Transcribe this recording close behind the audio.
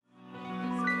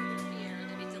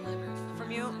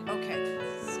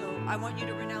I want you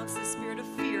to renounce the spirit of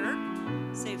fear.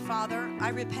 Say, Father, I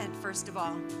repent, first of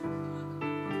all,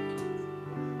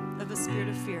 of the spirit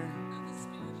of fear.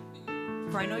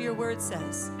 For I know your word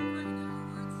says,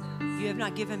 you have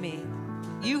not given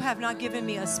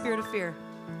me a spirit of fear,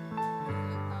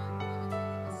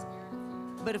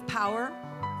 but of power,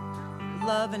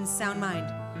 love, and sound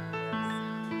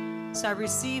mind. So I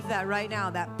receive that right now,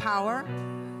 that power,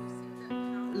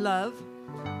 love,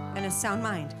 and a sound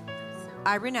mind.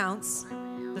 I renounce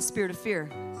the spirit of fear.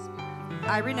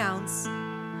 I renounce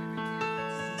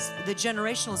the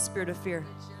generational spirit of fear.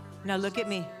 Now look at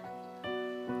me.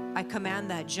 I command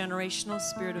that generational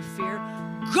spirit of fear,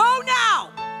 go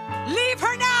now! Leave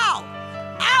her now!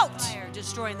 Out! Fire,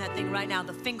 destroying that thing right now.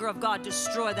 The finger of God,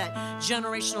 destroy that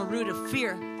generational root of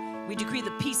fear. We decree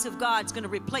the peace of God is going to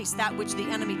replace that which the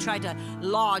enemy tried to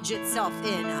lodge itself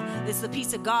in. It's the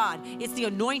peace of God. It's the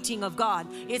anointing of God.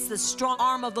 It's the strong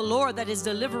arm of the Lord that is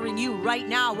delivering you right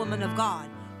now, woman of God.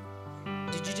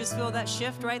 Did you just feel that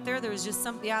shift right there? There was just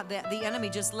something, yeah, the enemy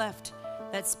just left.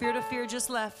 That spirit of fear just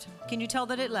left. Can you tell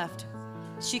that it left?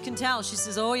 She can tell. She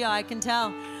says, oh yeah, I can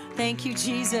tell. Thank you,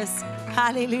 Jesus.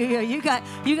 Hallelujah. You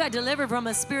got delivered from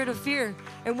a spirit of fear.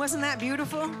 And wasn't that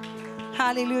beautiful?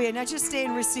 Hallelujah. Now just stay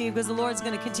and receive, because the Lord's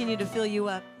going to continue to fill you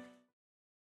up.